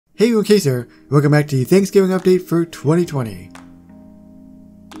Hey, okay sir, welcome back to the Thanksgiving update for 2020.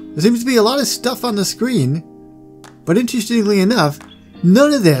 There seems to be a lot of stuff on the screen, but interestingly enough,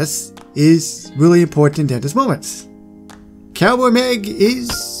 none of this is really important at this moment. Cowboy Meg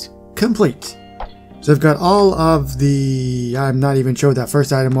is complete. So I've got all of the, I'm not even sure what that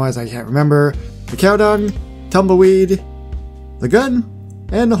first item was, I can't remember. The cow dung, tumbleweed, the gun,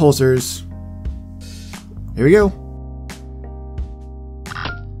 and the holsters. Here we go.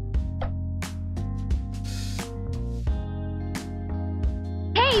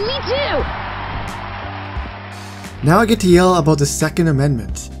 Now I get to yell about the Second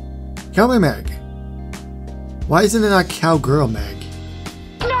Amendment. Cowboy Meg. Why isn't it not Cowgirl Meg?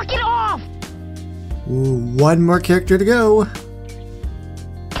 Knock it off! Ooh, one more character to go.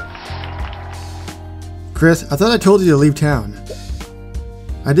 Chris, I thought I told you to leave town.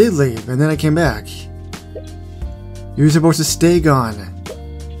 I did leave, and then I came back. You were supposed to stay gone.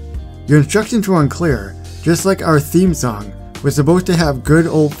 Your instructions were unclear, just like our theme song. We're supposed to have good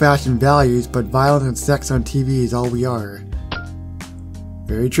old-fashioned values, but violence and sex on TV is all we are.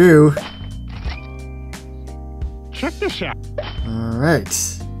 Very true. Check this out.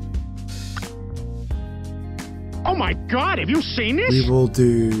 Alright. Oh my god, have you seen this? We will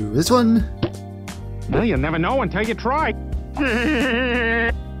do this one. Well, you'll never know until you try.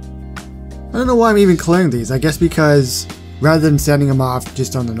 I don't know why I'm even clearing these. I guess because rather than sending them off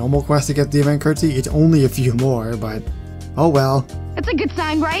just on the normal quest to get the event currency, it's only a few more, but oh well. That's a good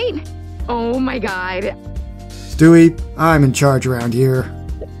sign, right? Oh my god. Stewie, I'm in charge around here.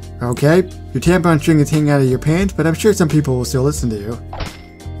 Okay, your tampon string is hanging out of your pants, but I'm sure some people will still listen to you.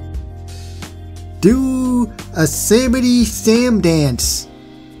 Do a Yosemite Sam dance.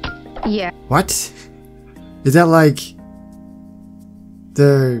 Yeah. What? Is that like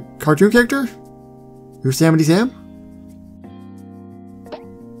the cartoon character? Yosemite Sam?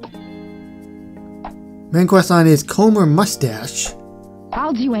 Main quest line is comb or mustache.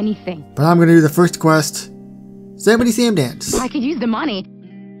 I'll do anything. But I'm gonna do the first quest. Yosemite Sam dance. I could use the money.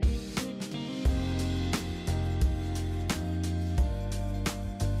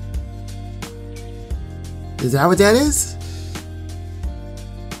 Is that what that is?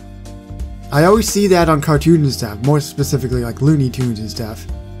 I always see that on cartoons and stuff, more specifically like Looney Tunes and stuff.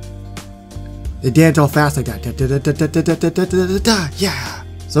 They dance all fast like that. Yeah!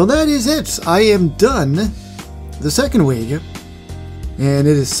 So that is it. I am done the second week. And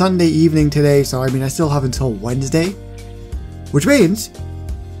it is Sunday evening today, so I mean I still have until Wednesday. Which means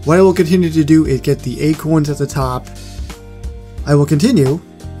what I will continue to do is get the acorns at the top. I will continue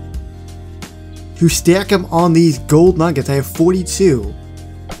to stack them on these gold nuggets. I have 42.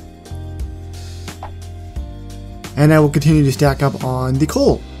 And I will continue to stack up on the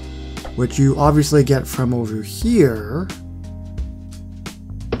coal, which you obviously get from over here.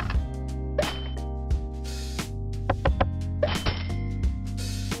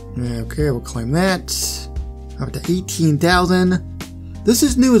 Okay, we'll claim that. Up to 18,000. This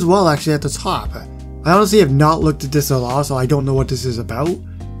is new as well, actually, at the top. I honestly have not looked at this at all, so I don't know what this is about.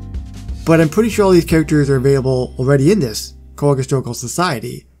 But I'm pretty sure all these characters are available already in this Core Historical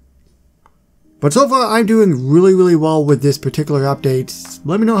Society. But so far, I'm doing really well with this particular update.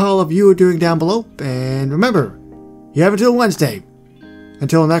 Let me know how all of you are doing down below. And remember, you have until Wednesday,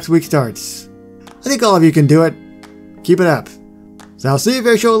 until next week starts. I think all of you can do it. Keep it up. So I'll see you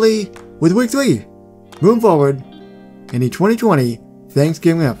very shortly with week 3, moving forward, in the 2020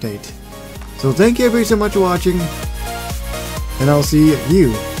 Thanksgiving update. So thank you everybody so much for watching, and I'll see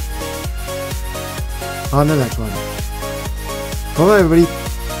you on the next one. Bye bye everybody.